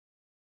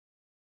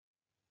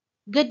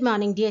Good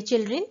morning, dear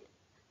children.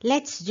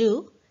 Let's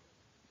do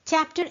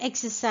chapter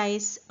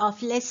exercise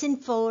of lesson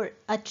 4,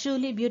 A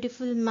Truly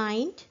Beautiful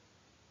Mind,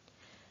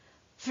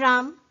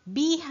 from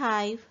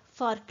Beehive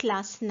for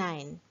class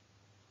 9.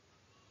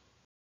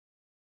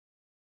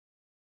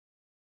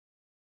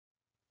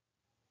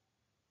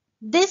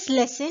 This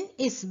lesson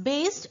is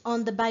based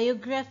on the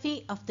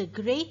biography of the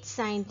great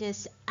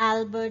scientist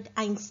Albert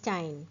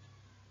Einstein.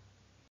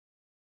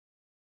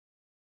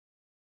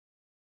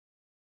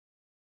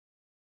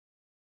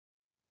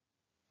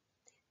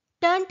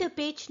 Turn to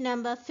page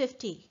number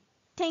 50.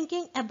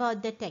 Thinking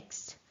about the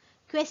text.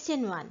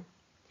 Question 1.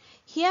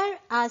 Here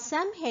are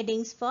some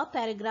headings for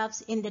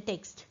paragraphs in the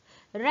text.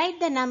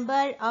 Write the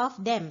number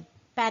of them,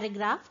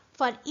 paragraph,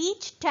 for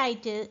each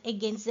title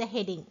against the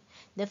heading.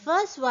 The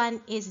first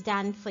one is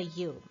done for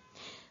you.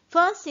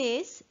 First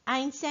is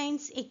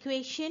Einstein's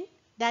equation.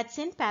 That's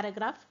in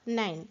paragraph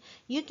 9.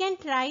 You can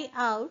try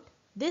out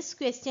this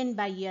question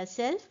by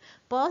yourself.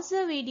 Pause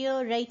the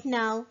video right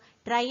now.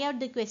 Try out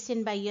the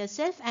question by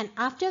yourself, and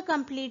after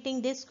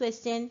completing this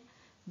question,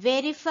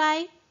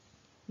 verify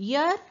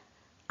your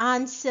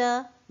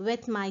answer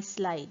with my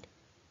slide.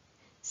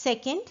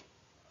 Second,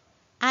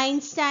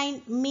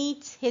 Einstein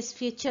meets his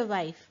future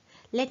wife.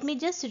 Let me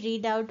just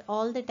read out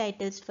all the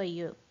titles for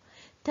you.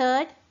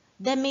 Third,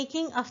 The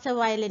Making of the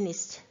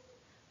Violinist.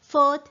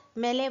 Fourth,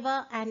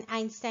 Mileva and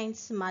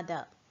Einstein's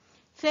mother.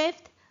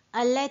 Fifth,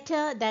 A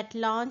Letter that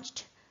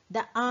Launched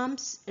the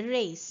Arms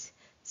Race.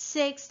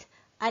 Sixth,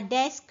 A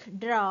Desk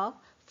Drawer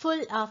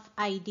Full of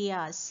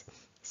Ideas.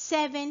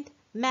 Seventh,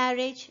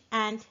 Marriage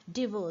and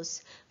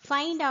Divorce.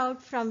 Find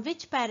out from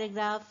which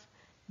paragraph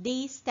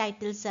these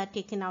titles are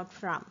taken out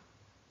from.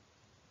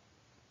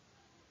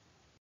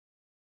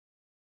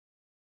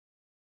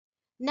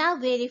 Now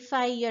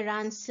verify your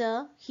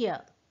answer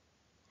here.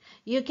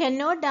 You can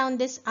note down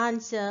this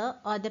answer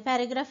or the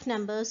paragraph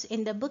numbers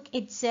in the book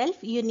itself.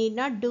 You need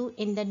not do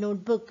in the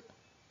notebook.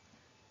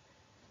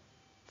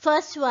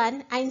 First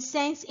one,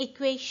 Einstein's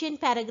equation,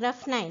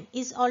 paragraph 9,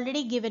 is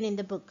already given in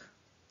the book.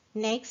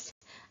 Next,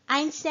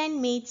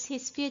 Einstein meets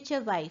his future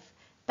wife,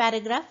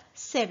 paragraph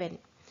 7.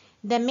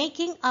 The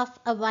Making of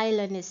a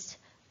Violinist,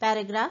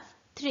 paragraph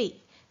 3.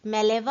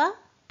 Mileva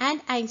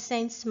and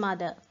Einstein's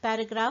mother,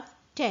 paragraph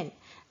 10.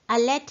 A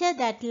Letter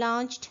that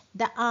Launched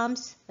the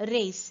Arms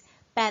Race,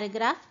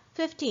 paragraph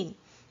 15.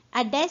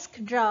 A Desk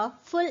Drawer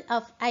Full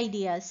of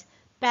Ideas,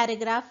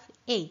 paragraph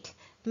 8.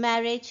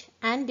 Marriage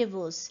and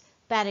Divorce,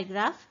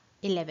 paragraph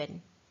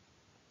 11.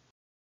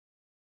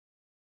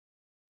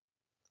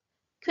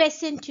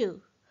 Question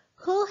 2.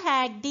 Who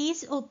had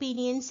these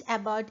opinions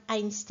about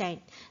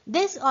Einstein?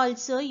 This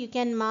also you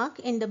can mark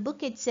in the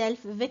book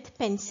itself with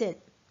pencil.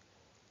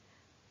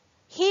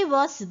 He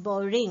was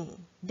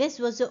boring. This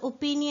was the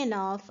opinion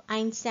of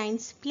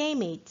Einstein's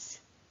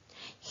playmates.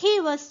 He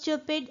was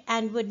stupid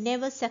and would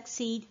never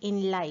succeed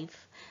in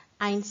life.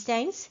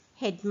 Einstein's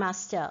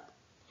headmaster.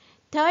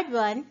 Third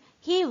one,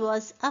 he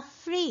was a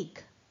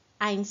freak.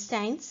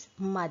 Einstein's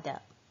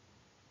mother.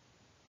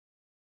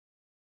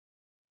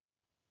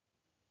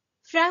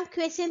 From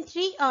question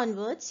 3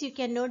 onwards, you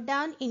can note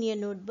down in your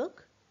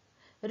notebook.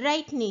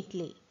 Write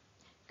neatly.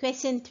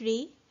 Question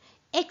 3.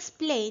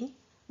 Explain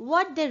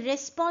what the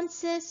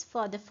responses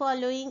for the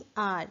following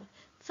are.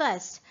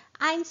 First,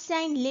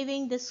 Einstein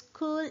leaving the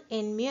school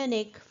in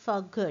Munich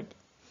for good.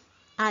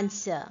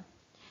 Answer.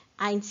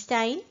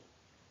 Einstein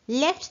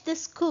left the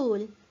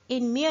school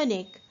in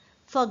Munich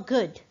for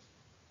good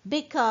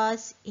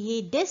because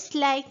he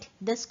disliked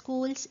the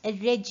school's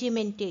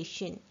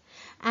regimentation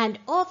and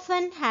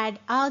often had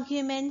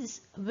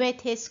arguments with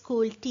his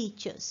school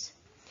teachers.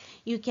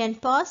 You can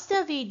pause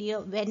the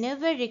video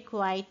whenever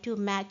required to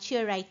match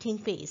your writing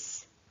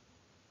pace.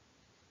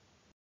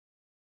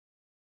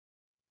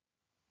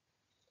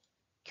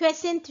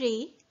 Question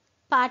 3,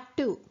 Part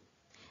 2.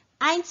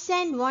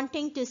 Einstein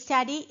wanting to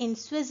study in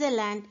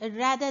Switzerland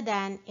rather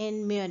than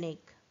in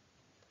Munich.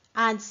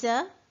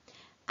 Answer.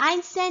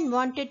 Einstein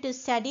wanted to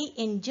study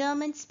in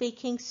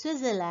German-speaking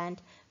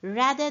Switzerland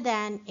rather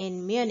than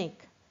in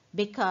Munich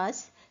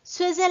because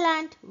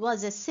Switzerland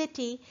was a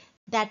city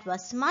that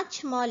was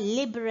much more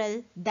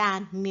liberal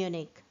than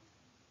Munich.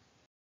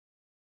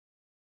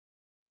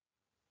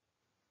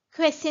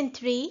 Question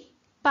 3,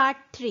 Part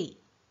 3.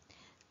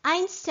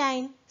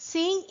 Einstein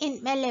seeing in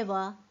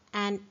Mileva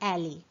and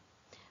Ali.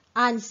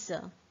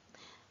 Answer.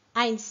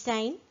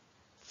 Einstein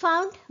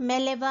found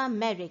Mileva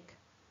Merrick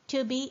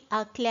to be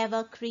a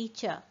clever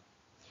creature.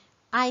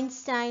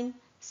 Einstein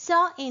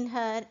saw in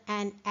her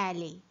an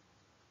ally,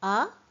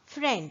 a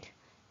friend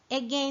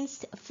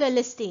against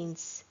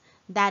Philistines,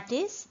 that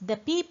is, the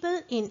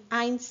people in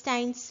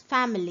Einstein's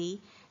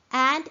family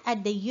and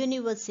at the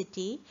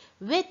university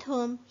with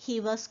whom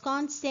he was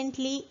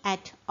constantly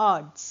at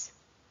odds.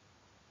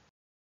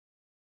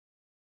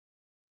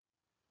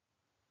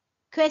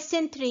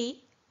 Question 3,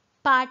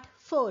 Part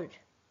 4.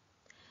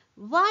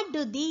 What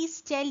do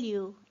these tell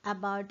you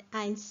about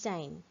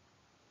Einstein?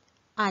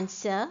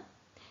 Answer.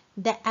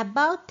 The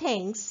above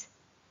things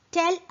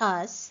tell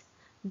us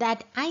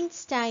that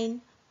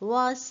Einstein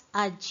was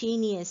a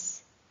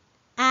genius.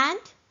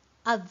 and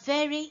a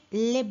very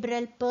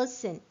liberal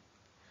person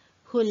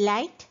who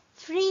liked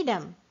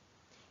freedom.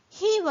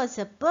 He was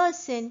a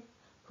person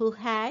who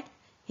had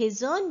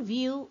his own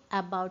view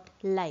about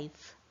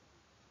life.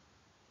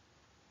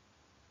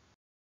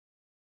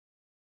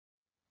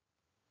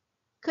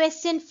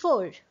 Question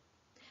 4.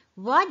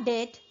 What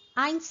did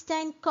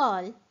Einstein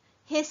call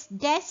his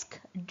desk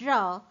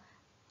drawer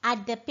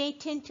at the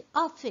patent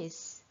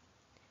office?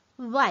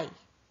 Why?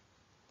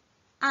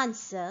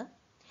 Answer.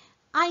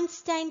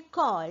 Einstein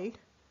called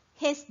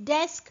his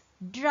desk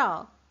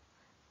drawer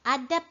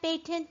at the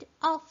patent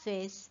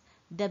office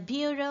the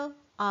Bureau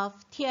of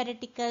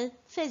Theoretical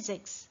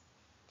Physics.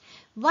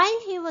 While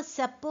he was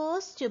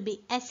supposed to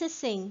be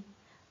assessing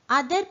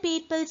other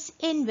people's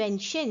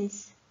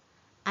inventions,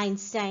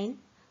 Einstein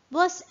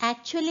was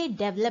actually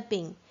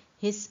developing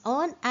his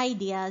own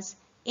ideas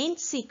in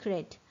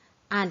secret,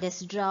 and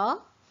his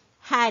drawer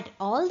had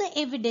all the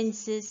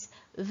evidences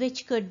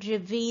which could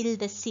reveal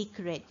the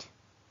secret.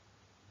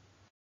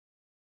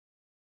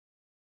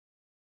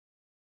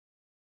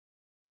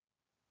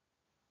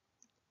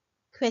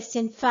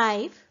 Question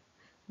 5.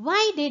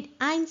 Why did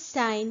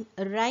Einstein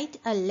write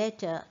a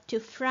letter to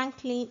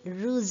Franklin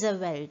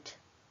Roosevelt?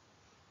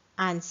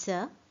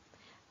 Answer.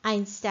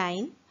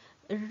 Einstein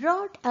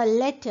wrote a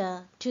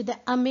letter to the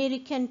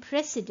American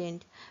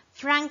President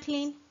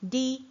Franklin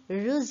D.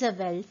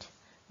 Roosevelt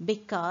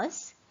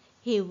because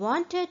he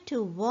wanted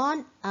to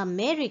warn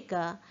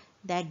America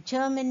that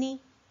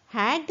Germany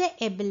had the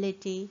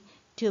ability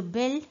to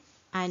build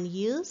and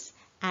use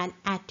an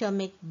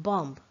atomic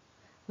bomb,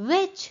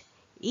 which,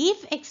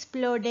 if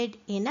exploded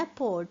in a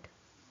port,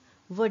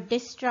 would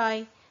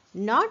destroy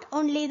not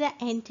only the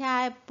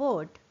entire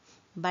port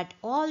but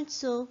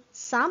also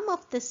some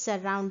of the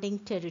surrounding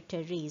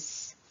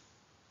territories.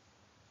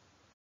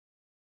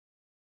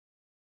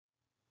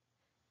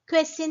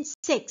 Question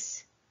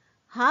 6.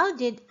 How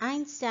did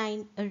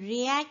Einstein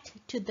react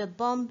to the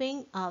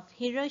bombing of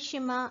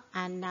Hiroshima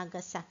and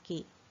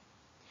Nagasaki?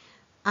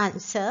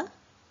 Answer.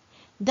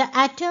 The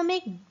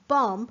atomic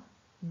bomb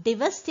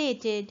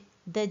devastated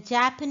the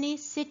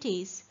Japanese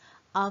cities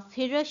of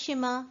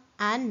Hiroshima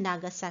and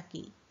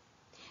Nagasaki.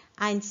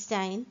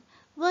 Einstein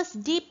was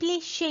deeply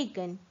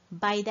shaken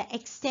by the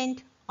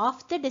extent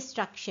of the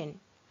destruction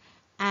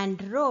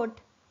and wrote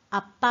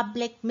a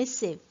public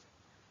missive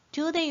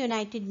to the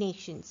United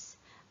Nations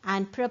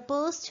and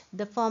proposed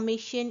the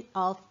formation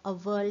of a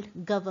world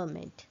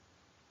government.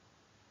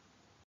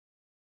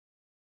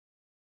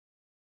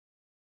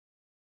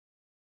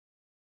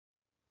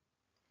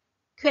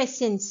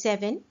 Question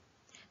 7.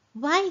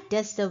 Why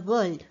does the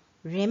world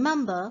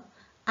remember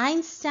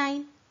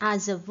Einstein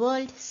as a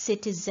world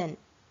citizen?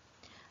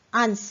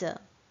 Answer.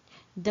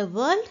 The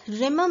world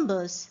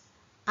remembers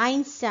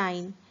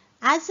Einstein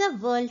as a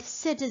world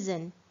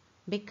citizen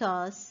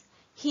because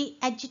he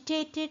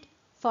agitated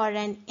for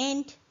an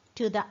end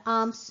to the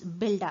arms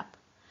buildup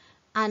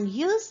and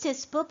used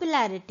his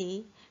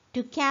popularity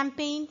to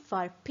campaign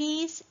for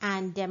peace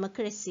and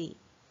democracy.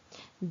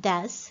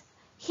 Thus,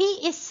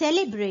 he is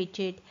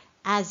celebrated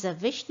as a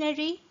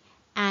visionary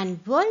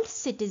and world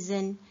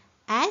citizen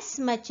as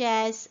much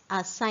as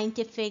a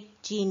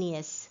scientific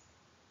genius.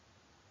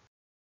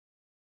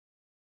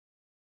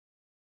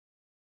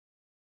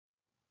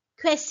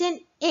 Question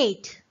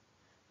 8.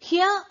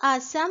 Here are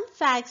some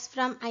facts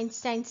from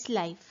Einstein's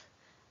life.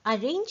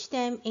 Arrange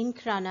them in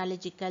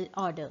chronological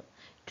order.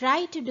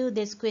 Try to do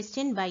this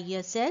question by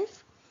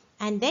yourself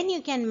and then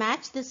you can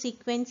match the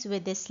sequence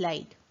with the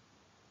slide.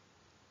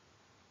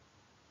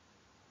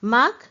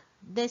 Mark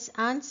this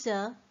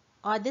answer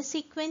or the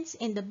sequence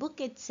in the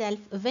book itself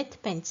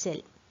with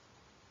pencil.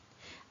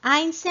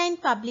 Einstein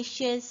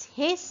publishes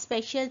his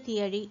special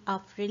theory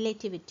of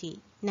relativity.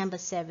 Number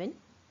 7.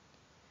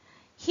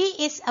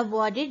 He is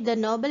awarded the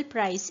Nobel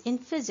Prize in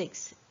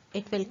Physics.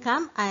 It will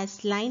come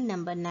as line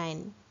number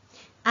 9.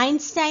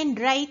 Einstein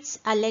writes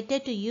a letter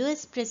to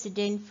US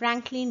President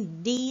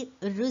Franklin D.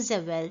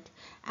 Roosevelt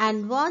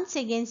and warns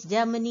against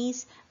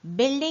Germany's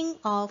building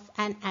of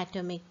an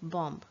atomic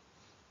bomb.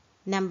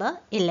 Number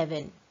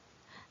 11.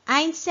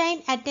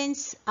 Einstein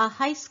attends a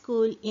high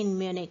school in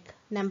Munich.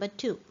 Number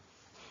 2.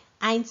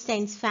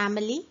 Einstein's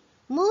family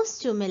moves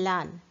to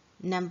Milan.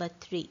 Number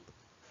 3.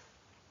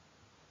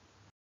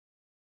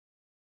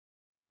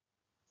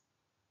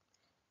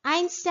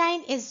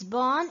 Einstein is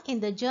born in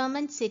the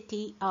German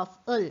city of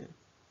Ulm.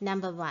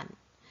 Number 1.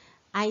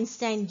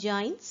 Einstein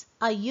joins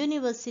a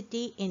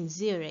university in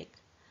Zurich,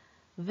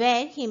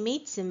 where he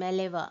meets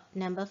Mileva.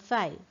 Number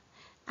 5.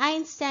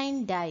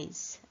 Einstein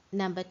dies.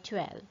 Number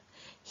 12.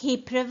 He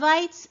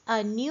provides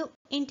a new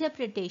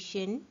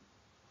interpretation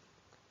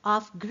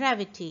of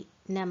gravity.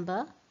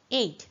 Number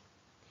 8.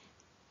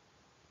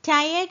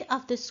 Tired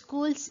of the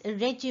school's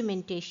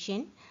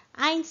regimentation,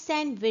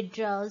 Einstein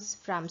withdraws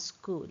from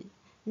school.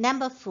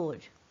 Number 4.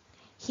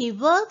 He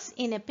works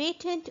in a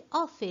patent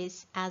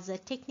office as a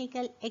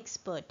technical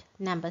expert.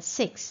 Number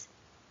 6.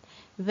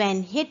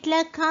 When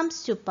Hitler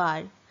comes to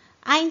power,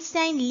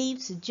 Einstein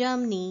leaves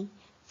Germany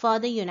for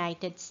the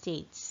United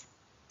States.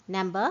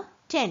 Number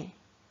 10.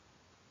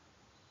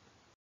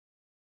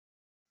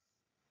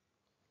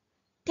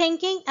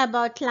 Thinking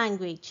about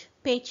language,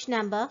 page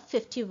number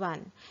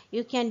 51.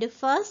 You can do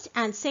first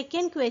and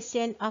second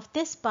question of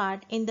this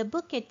part in the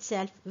book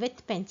itself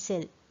with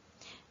pencil.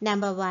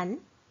 Number 1.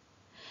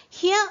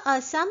 Here are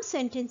some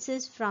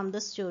sentences from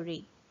the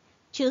story.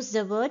 Choose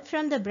the word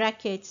from the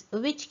brackets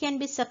which can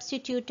be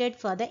substituted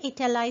for the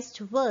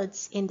italicized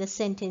words in the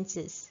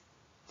sentences.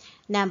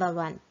 Number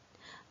 1.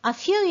 A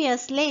few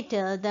years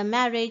later, the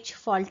marriage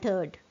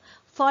faltered.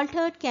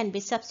 Faltered can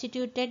be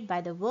substituted by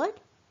the word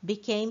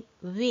became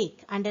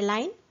weak.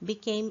 Underline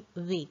became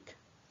weak.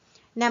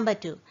 Number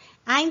 2.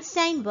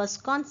 Einstein was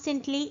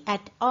constantly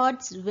at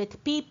odds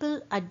with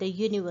people at the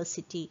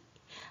university.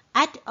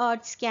 At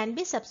odds can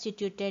be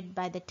substituted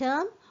by the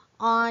term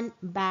on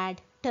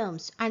bad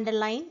terms.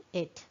 Underline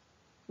it.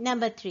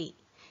 Number 3.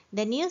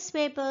 The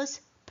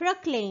newspapers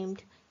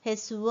proclaimed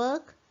his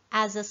work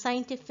as a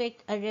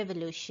scientific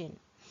revolution.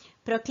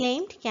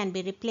 Proclaimed can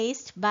be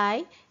replaced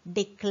by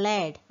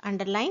declared.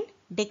 Underline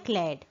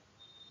declared.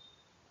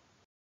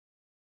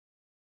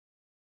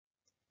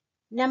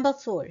 Number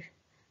 4.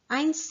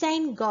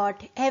 Einstein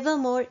got ever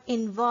more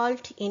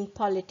involved in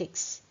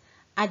politics,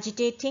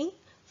 agitating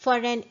for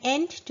an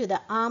end to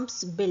the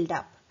arms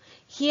build-up.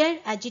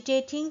 Here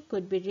agitating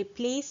could be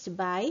replaced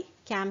by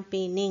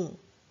campaigning.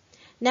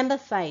 Number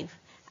 5.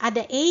 At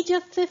the age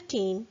of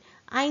 15,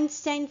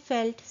 Einstein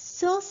felt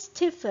so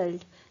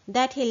stifled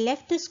that he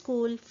left the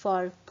school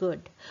for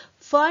good.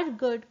 For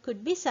good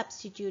could be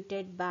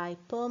substituted by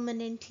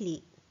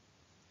permanently.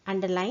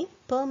 Underline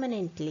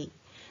permanently.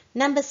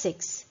 Number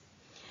 6.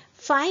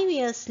 5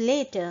 years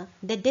later,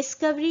 the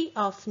discovery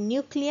of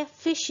nuclear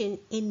fission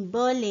in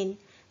Berlin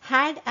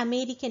had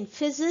American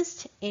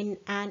physicists in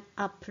an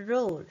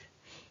uproar.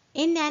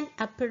 In an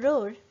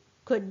uproar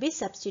could be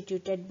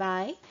substituted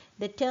by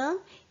the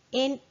term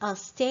in a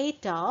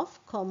state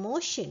of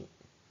commotion.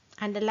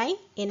 Underline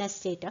in a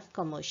state of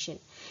commotion.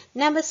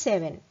 Number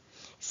 7.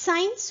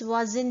 Science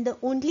wasn't the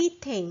only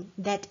thing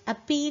that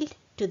appealed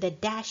to the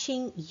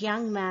dashing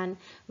young man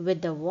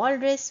with the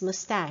walrus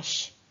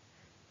mustache.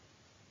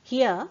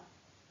 Here,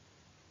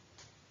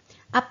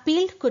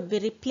 appealed could be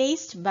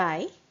replaced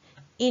by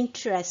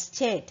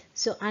interested.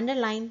 So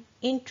underline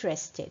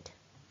interested.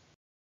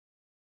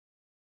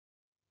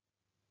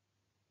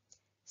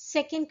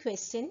 Second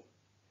question.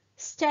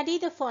 Study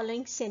the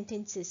following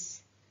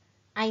sentences.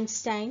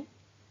 Einstein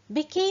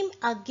became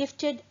a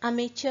gifted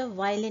amateur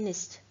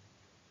violinist,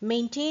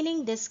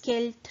 maintaining the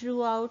skill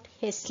throughout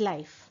his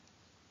life.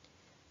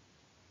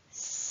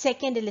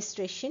 Second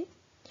illustration.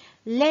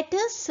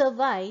 Letters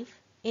survive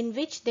in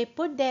which they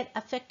put their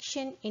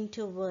affection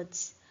into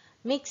words,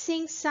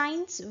 mixing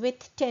signs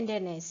with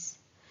tenderness.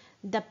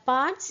 The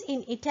parts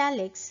in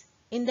italics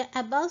in the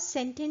above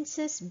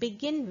sentences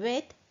begin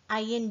with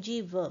ing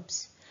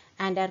verbs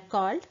and are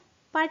called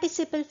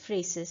participle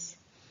phrases.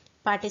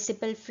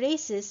 Participle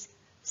phrases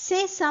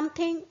say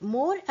something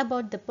more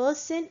about the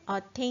person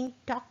or thing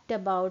talked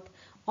about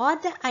or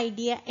the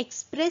idea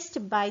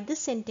expressed by the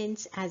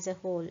sentence as a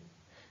whole.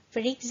 For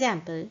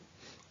example,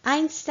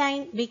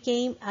 Einstein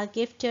became a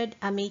gifted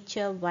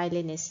amateur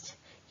violinist.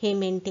 He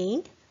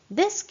maintained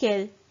this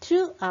skill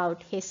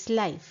throughout his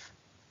life.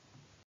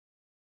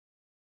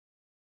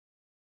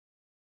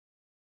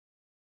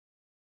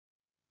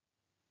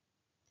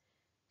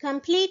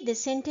 Complete the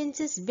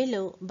sentences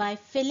below by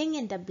filling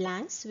in the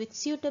blanks with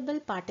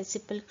suitable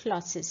participle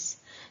clauses.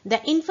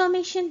 The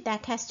information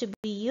that has to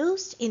be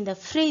used in the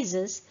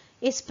phrases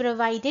is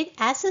provided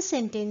as a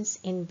sentence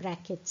in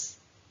brackets.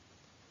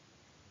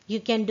 You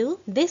can do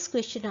this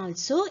question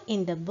also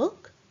in the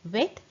book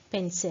with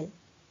pencil.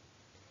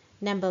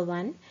 Number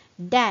 1.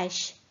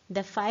 Dash.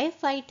 The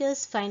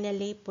firefighters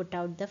finally put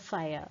out the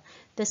fire.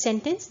 The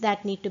sentence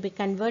that need to be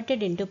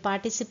converted into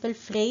participle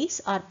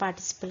phrase or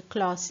participle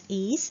clause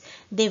is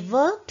they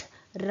worked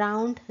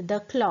round the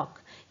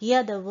clock.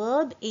 Here the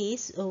verb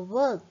is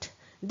worked.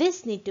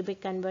 This need to be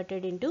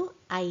converted into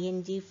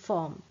ing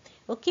form.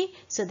 Okay,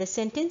 so the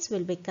sentence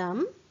will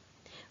become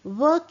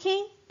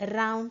working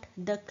round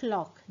the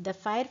clock. The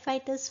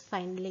firefighters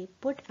finally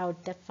put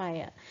out the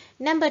fire.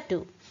 Number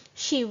 2.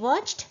 She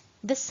watched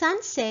the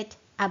sunset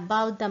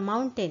above the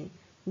mountain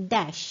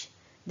dash.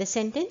 The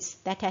sentence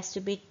that has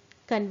to be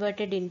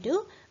converted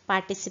into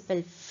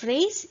participle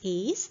phrase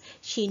is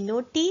she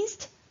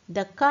noticed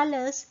the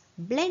colors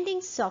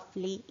blending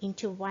softly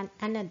into one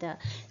another.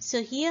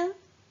 So here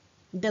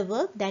the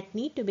verb that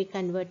need to be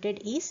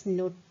converted is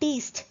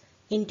noticed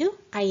into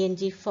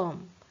ing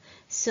form.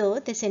 So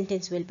the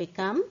sentence will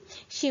become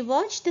she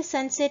watched the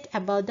sunset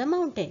above the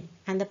mountain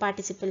and the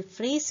participle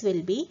phrase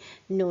will be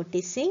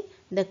noticing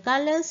the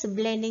colors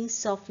blending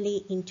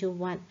softly into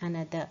one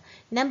another.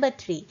 Number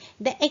 3.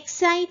 The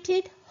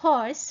excited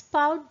horse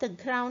pawed the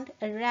ground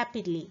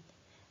rapidly.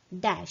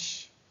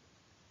 Dash.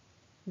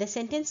 The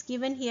sentence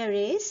given here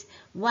is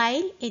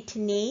while it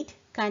neighed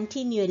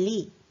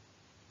continually.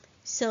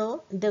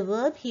 So the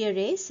verb here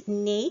is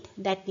neighed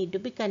that need to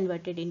be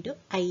converted into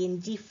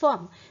ing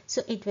form.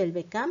 So it will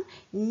become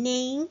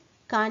neighing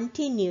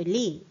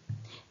continually.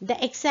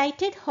 The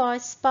excited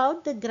horse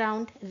pawed the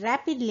ground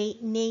rapidly,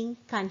 neighing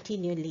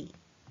continually.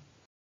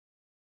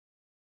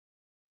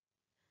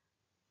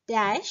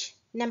 Dash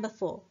number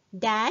 4.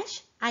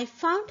 Dash I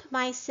found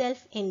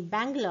myself in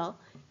Bangalore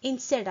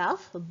instead of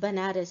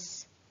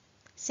Banaras.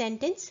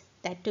 Sentence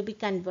that to be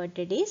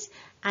converted is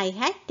I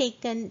had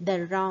taken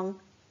the wrong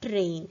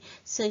train.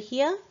 So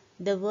here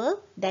the verb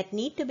that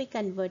need to be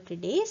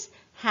converted is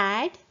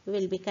had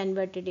will be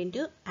converted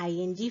into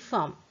ing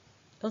form.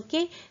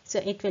 Okay, so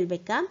it will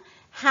become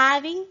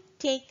having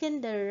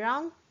taken the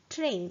wrong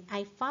train,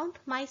 I found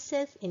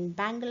myself in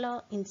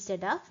Bangalore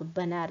instead of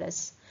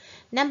Banaras.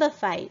 Number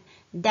 5.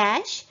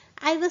 Dash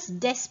I was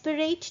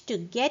desperate to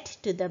get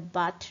to the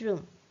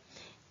bathroom.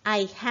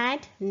 I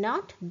had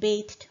not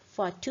bathed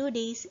for 2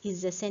 days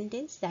is the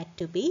sentence that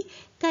to be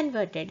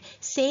converted.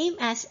 Same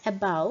as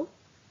above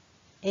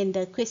in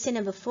the question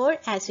number 4,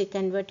 as we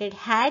converted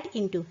had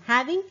into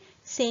having,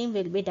 same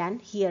will be done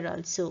here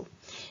also.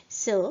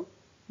 So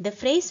the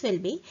phrase will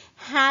be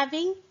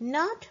having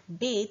not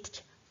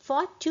bathed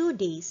for 2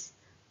 days.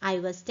 I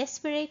was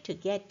desperate to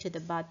get to the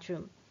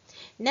bathroom.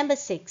 Number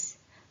 6.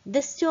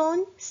 The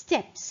stone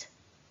steps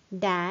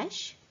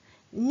dash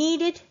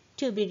needed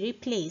to be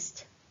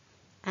replaced.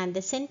 And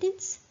the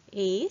sentence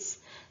is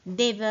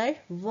they were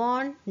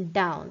worn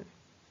down.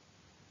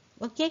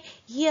 Okay,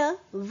 here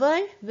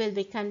were will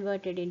be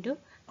converted into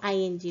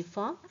ing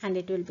form and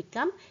it will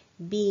become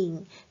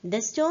being.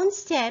 The stone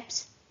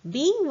steps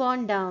being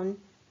worn down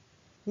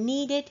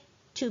needed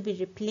to be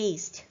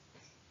replaced.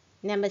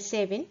 Number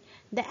 7.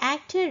 The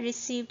actor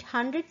received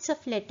hundreds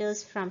of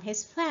letters from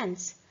his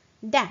fans.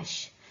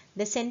 Dash.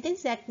 The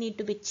sentence that need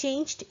to be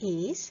changed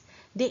is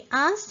they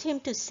asked him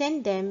to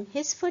send them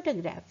his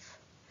photograph.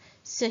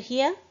 So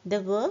here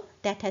the verb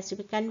that has to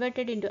be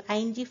converted into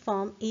ing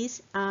form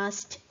is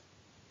asked.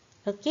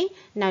 Okay,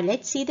 now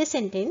let's see the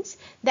sentence.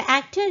 The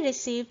actor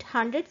received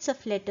hundreds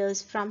of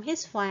letters from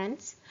his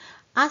fans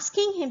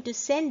asking him to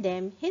send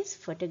them his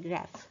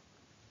photograph.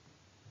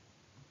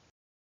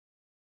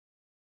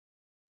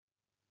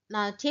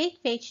 Now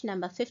take page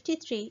number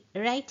 53,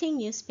 writing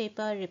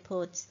newspaper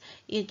reports.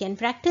 You can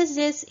practice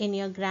this in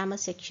your grammar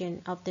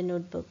section of the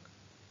notebook.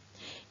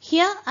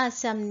 Here are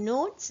some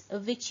notes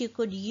which you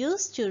could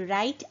use to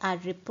write a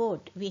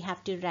report. We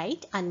have to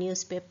write a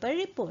newspaper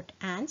report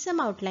and some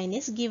outline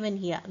is given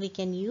here. We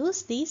can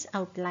use this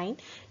outline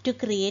to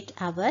create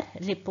our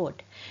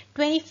report.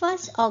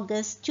 21st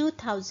August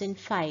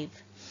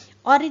 2005.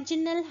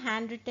 Original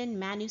handwritten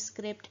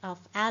manuscript of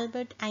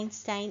Albert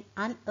Einstein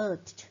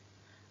unearthed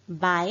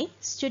by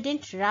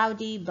student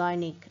Rowdy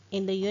Boynick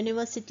in the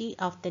University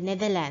of the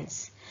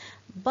Netherlands.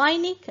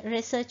 Boynick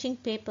researching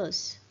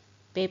papers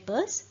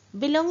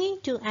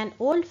belonging to an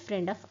old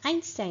friend of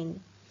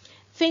Einstein.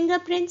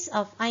 Fingerprints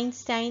of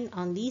Einstein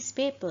on these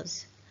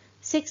papers.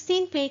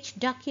 16-page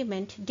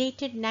document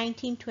dated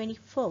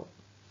 1924.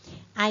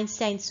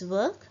 Einstein's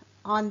work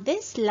on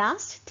this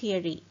last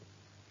theory.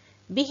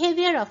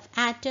 Behavior of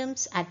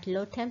atoms at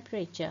low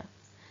temperature,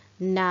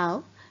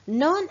 now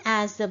known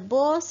as the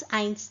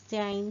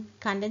Bose-Einstein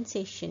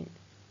condensation.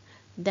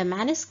 The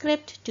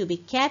manuscript to be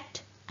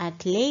kept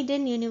at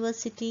Leiden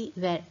University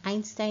where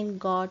Einstein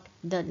got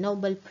the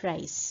Nobel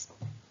Prize.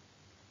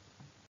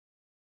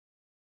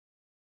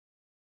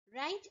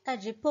 Write a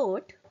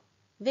report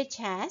which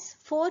has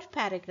 4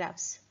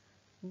 paragraphs.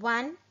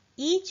 1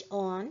 each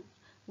on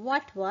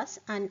what was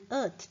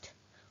unearthed,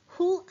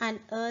 who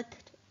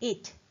unearthed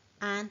it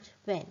and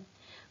when,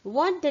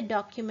 what the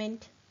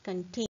document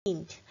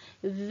contained,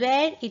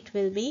 where it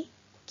will be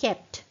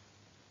kept.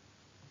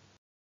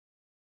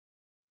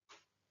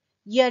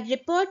 Your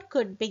report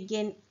could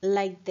begin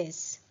like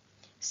this.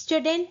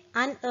 Student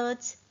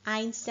unearths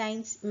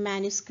Einstein's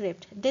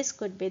manuscript. This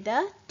could be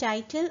the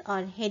title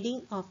or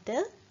heading of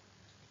the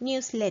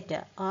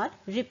newsletter or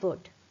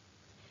report.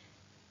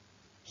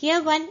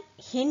 Here one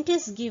hint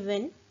is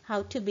given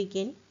how to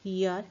begin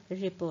your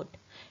report.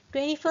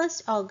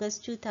 21st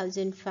August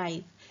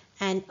 2005.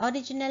 An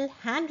original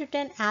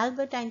handwritten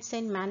Albert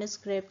Einstein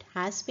manuscript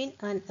has been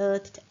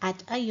unearthed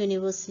at a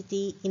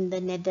university in the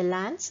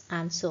Netherlands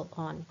and so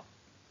on.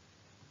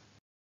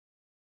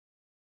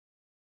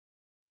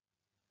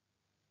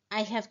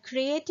 I have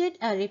created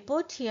a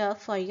report here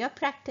for your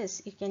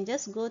practice. You can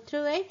just go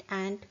through it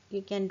and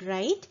you can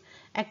write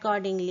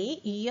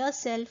accordingly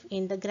yourself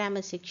in the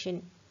grammar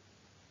section.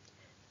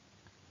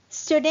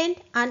 Student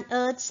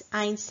unearths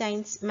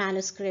Einstein's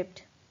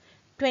manuscript.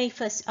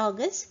 21st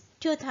August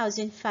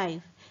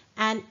 2005.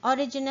 An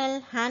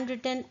original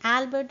handwritten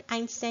Albert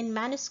Einstein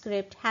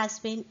manuscript has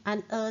been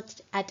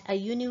unearthed at a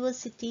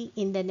university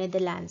in the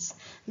Netherlands.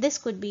 This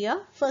could be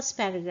your first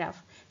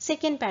paragraph.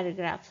 Second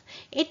paragraph.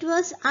 It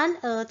was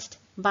unearthed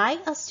by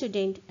a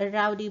student,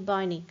 Rowdy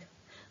Boynick,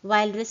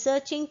 while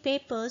researching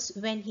papers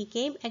when he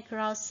came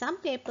across some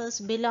papers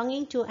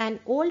belonging to an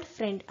old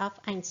friend of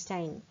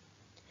Einstein.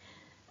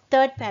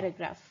 Third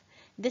paragraph.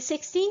 The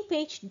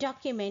 16-page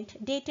document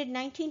dated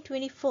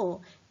 1924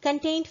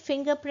 contained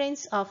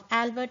fingerprints of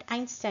Albert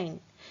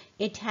Einstein.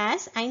 It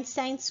has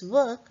Einstein's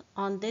work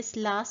on this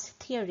last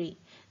theory.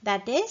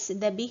 That is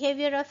the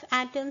behavior of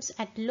atoms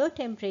at low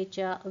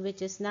temperature,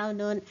 which is now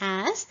known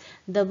as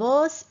the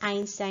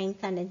Bose-Einstein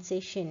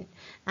condensation.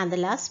 And the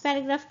last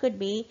paragraph could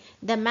be,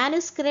 the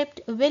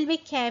manuscript will be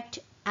kept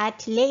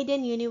at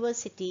Leiden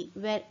University,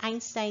 where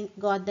Einstein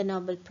got the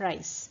Nobel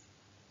Prize.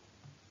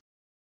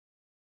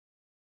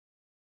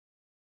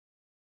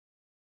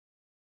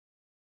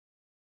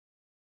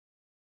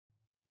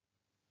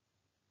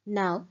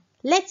 Now,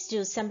 let's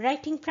do some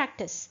writing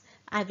practice.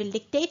 I will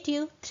dictate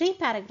you 3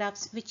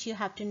 paragraphs which you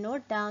have to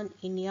note down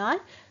in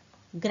your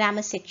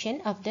grammar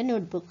section of the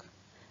notebook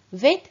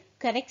with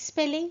correct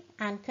spelling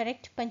and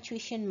correct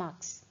punctuation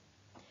marks.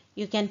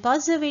 You can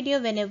pause the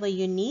video whenever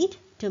you need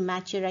to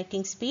match your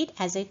writing speed,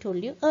 as I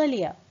told you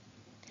earlier.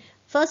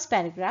 First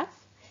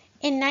paragraph.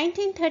 In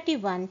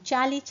 1931,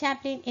 Charlie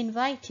Chaplin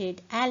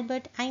invited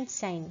Albert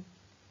Einstein,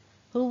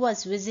 who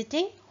was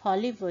visiting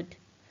Hollywood,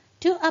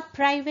 to a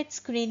private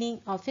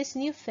screening of his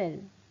new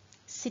film,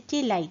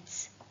 City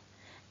Lights.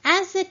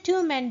 As the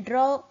two men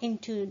drove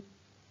into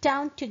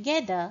town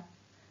together,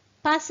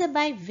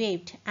 passerby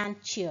waved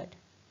and cheered.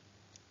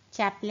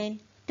 Chaplin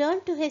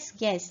turned to his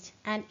guest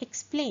and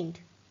explained,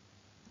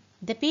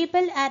 "The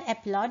people are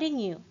applauding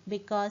you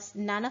because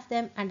none of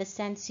them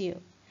understands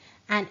you,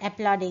 and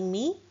applauding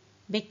me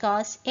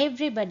because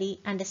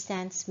everybody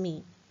understands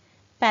me."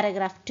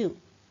 Paragraph 2.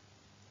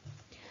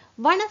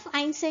 One of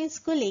Einstein's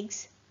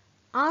colleagues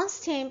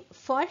asked him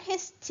for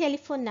his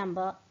telephone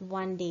number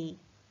one day.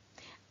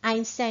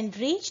 Einstein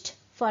reached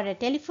for a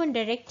telephone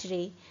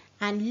directory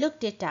and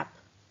looked it up.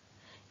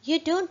 "You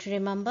don't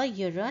remember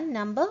your own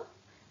number?"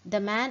 the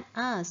man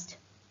asked,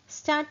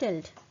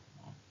 startled.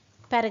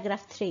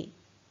 Paragraph 3.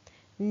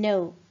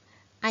 "No,"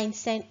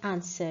 Einstein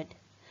answered.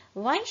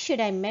 "Why should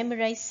I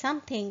memorize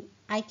something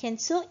I can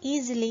so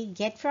easily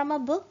get from a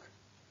book?"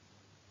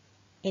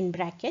 In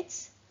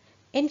brackets.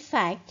 In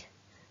fact,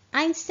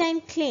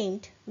 Einstein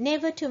claimed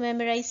never to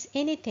memorize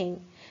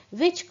anything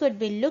which could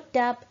be looked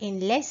up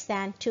in less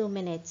than 2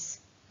 minutes.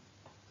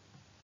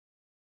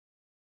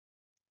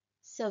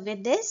 So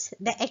with this,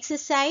 the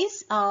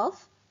exercise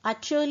of A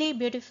Truly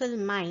Beautiful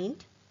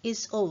Mind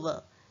is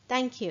over.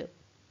 Thank you.